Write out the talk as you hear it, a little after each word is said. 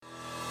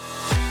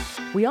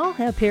We all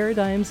have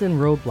paradigms and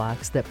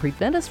roadblocks that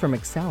prevent us from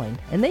excelling,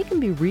 and they can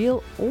be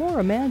real or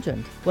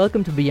imagined.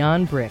 Welcome to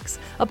Beyond Bricks,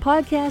 a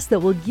podcast that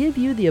will give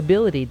you the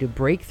ability to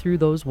break through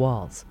those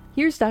walls.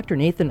 Here's Dr.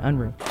 Nathan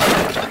Unruh.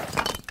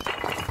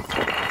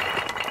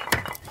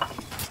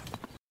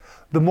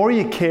 The more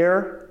you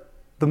care,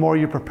 the more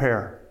you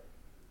prepare.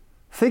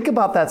 Think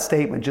about that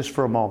statement just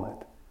for a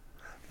moment.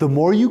 The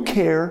more you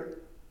care,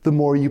 the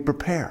more you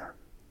prepare.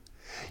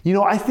 You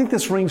know, I think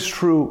this rings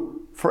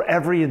true for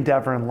every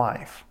endeavor in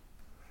life.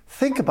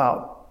 Think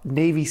about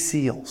Navy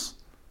SEALs.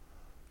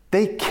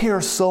 They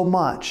care so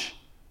much.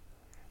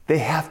 They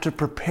have to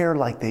prepare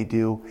like they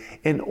do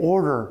in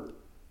order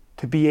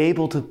to be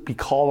able to be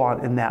called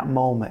on in that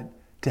moment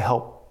to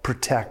help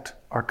protect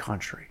our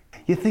country.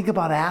 You think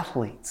about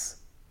athletes.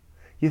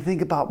 You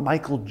think about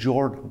Michael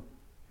Jordan.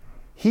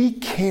 He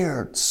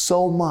cared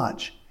so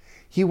much.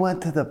 He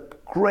went to the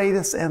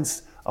greatest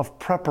ends of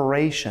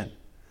preparation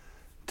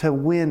to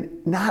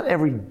win not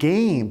every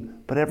game,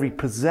 but every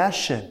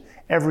possession,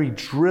 every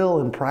drill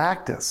and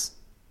practice.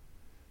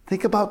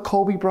 Think about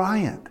Kobe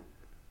Bryant,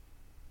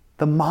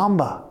 the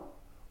Mamba,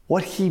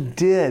 what he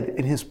did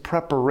in his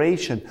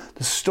preparation,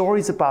 the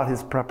stories about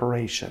his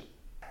preparation.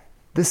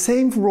 The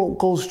same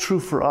goes true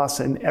for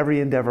us in every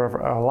endeavor of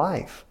our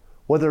life,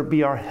 whether it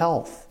be our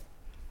health,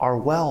 our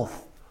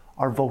wealth,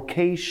 our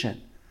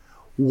vocation.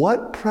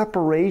 What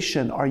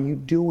preparation are you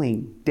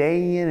doing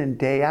day in and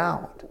day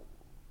out?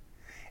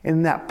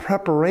 And that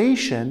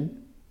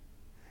preparation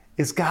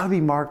it's got to be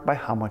marked by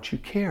how much you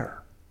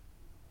care.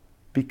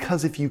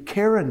 Because if you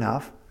care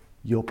enough,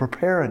 you'll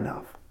prepare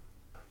enough.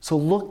 So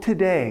look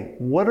today,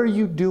 what are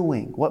you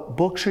doing? What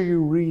books are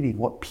you reading?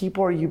 What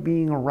people are you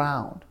being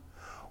around?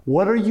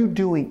 What are you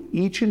doing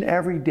each and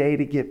every day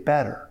to get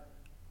better?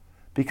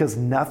 Because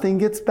nothing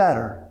gets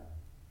better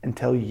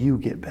until you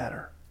get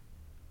better.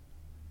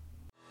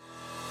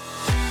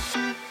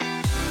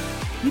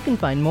 You can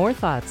find more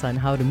thoughts on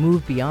how to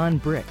move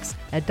beyond bricks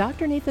at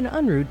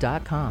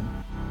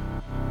drnathanunruh.com.